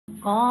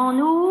Quand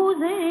nous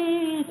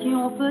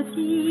étions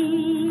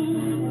petits,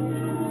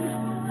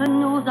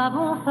 nous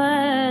avons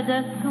fait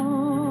des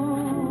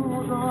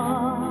songes,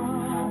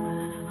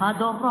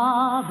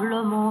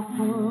 adorables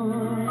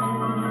mensonges,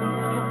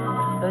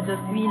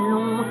 depuis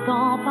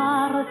longtemps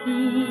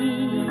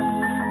partis.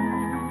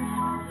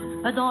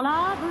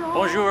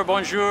 Bonjour,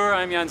 bonjour,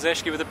 I'm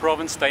Zeschky with the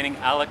Province, dining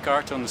a la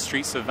carte on the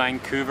streets of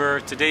Vancouver.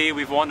 Today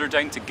we've wandered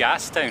down to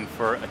Gastown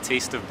for a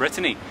taste of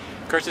Brittany,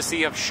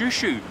 courtesy of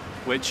ChouChou,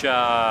 which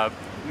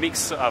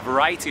makes a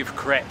variety of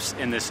crepes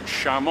in this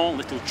charmant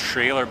little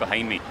trailer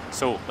behind me.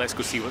 So let's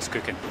go see what's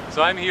cooking.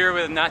 So I'm here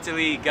with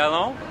Nathalie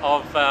Galin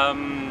of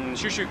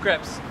ChouChou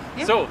Crepes.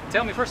 Yeah. So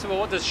tell me first of all,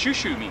 what does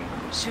ChouChou mean?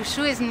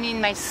 ChouChou is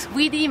mean my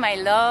sweetie, my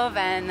love,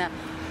 and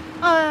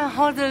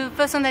all the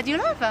person that you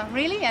love,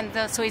 really. And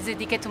so it's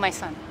dedicated to my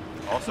son.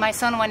 Awesome. My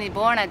son, when he's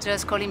born, I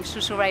just called him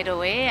ChouChou right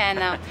away.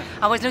 And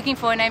I was looking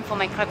for a name for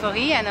my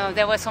creperie, and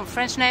there was some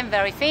French name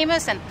very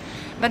famous,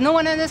 but no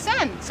one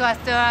understands. So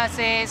after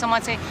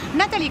someone say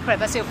Nathalie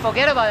Crepe, I say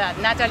forget about that.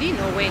 Nathalie,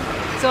 no way.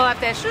 So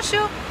after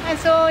ChouChou, and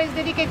so it's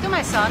dedicated to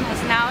my son,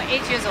 who's now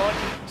 8 years old.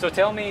 So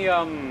tell me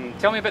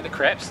about the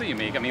crepes that you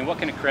make. I mean, what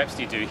kind of crepes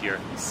do you do here?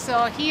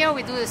 So here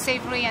we do the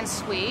savory and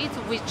sweet.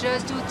 We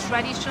just do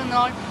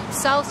traditional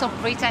south of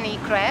Brittany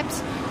crepes.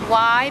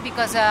 Why?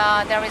 Because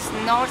there is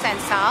north and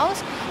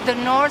south. The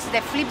north, they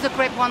flip the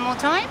crepe one more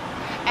time,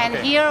 and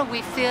okay. Here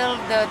we fill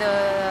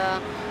the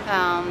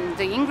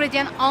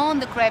ingredient on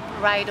the crepe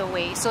right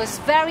away. So it's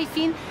very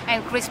thin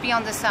and crispy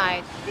on the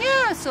side.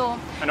 Yeah, so...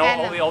 And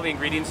all the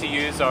ingredients you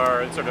use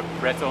are sort of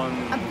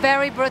Breton?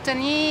 Very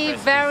Brittany,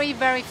 very,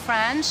 very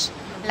French.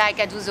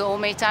 Like I do the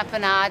homemade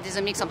tapenade, there's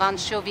a mix of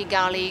anchovy,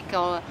 garlic,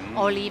 or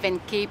olive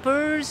and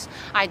capers.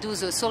 I do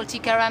the salty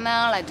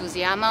caramel, I do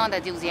the almond, I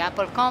do the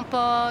apple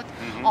compote.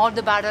 All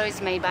the batter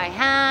is made by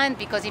hand,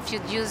 because if you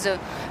use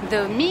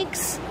the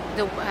mix,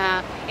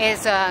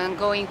 it's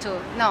going to...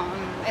 No,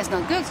 it's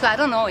not good, so I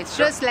don't know. It's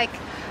just like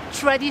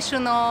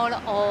traditional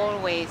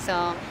always.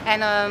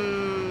 And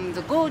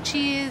the goat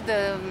cheese,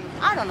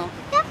 I don't know.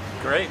 Yeah.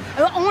 Great.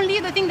 Only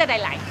the thing that I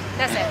like.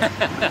 That's it.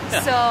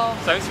 So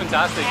sounds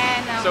fantastic.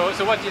 And,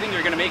 so what do you think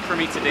you're going to make for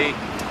me today?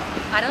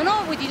 I don't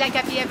know. Would you like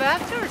Happily Ever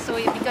After? So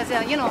because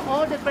you know,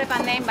 all the crepe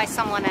are named by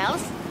someone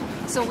else.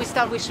 So we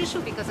start with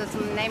ChouChou because it's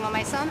the name of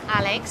my son,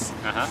 Alex.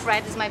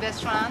 Fred is my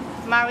best friend.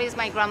 Mary is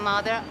my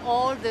grandmother.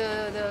 All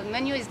the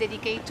menu is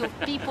dedicated to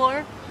people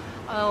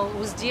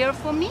who's dear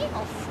for me,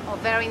 or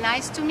very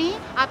nice to me.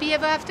 Happy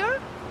Ever After?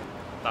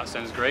 That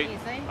sounds great.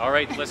 Easy. All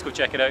right, let's go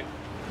check it out.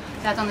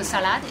 That on the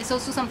salad. It's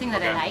also something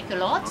that I like a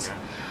lot. Okay.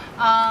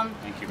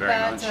 Thank you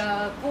very much.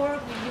 But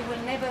pork, you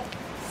will never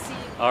see.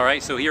 All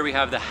right, so here we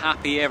have the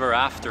Happy Ever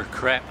After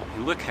crepe.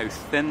 Look how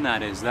thin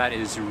that is. That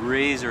is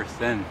razor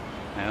thin.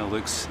 And it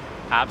looks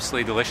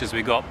absolutely delicious.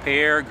 We got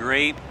pear,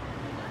 grape,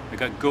 we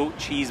got goat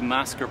cheese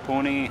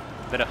mascarpone,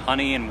 a bit of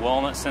honey and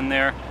walnuts in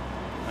there.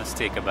 Let's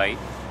take a bite.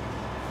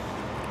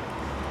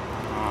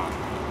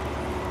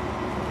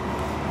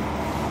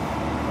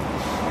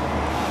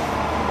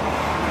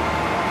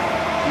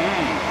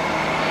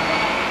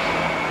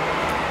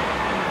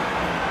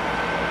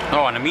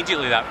 Oh, and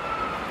immediately that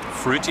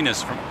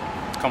fruitiness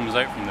comes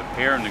out from the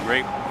pear and the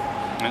grape,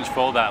 and it's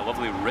followed that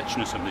lovely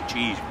richness of the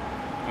cheese,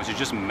 which is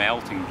just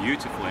melting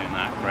beautifully in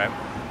that crepe.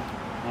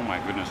 Oh my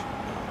goodness.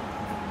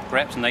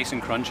 Crepe's nice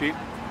and crunchy.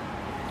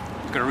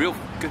 It's got a real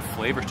good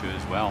flavour to it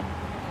as well.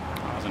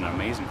 Oh, that's an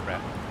amazing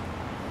crepe.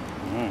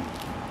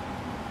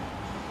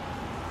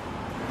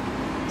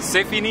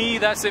 C'est fini,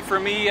 that's it for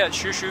me at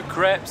ChouChou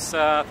Crepes.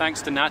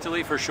 Thanks to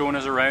Nathalie for showing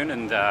us around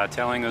and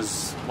telling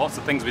us lots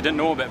of things we didn't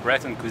know about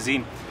Breton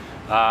cuisine.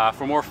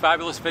 For more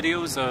fabulous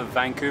videos of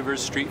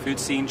Vancouver's street food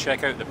scene,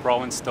 check out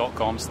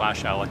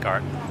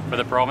theprovince.com/a-la-carte. For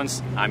The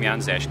Province, I'm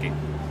Zeschky.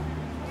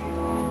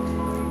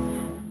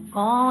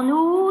 Quand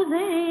nous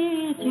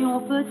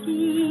étions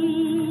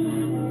petits,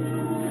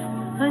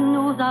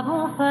 nous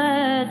avons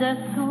fait des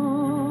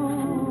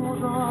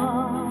songes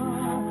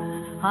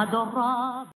adorables.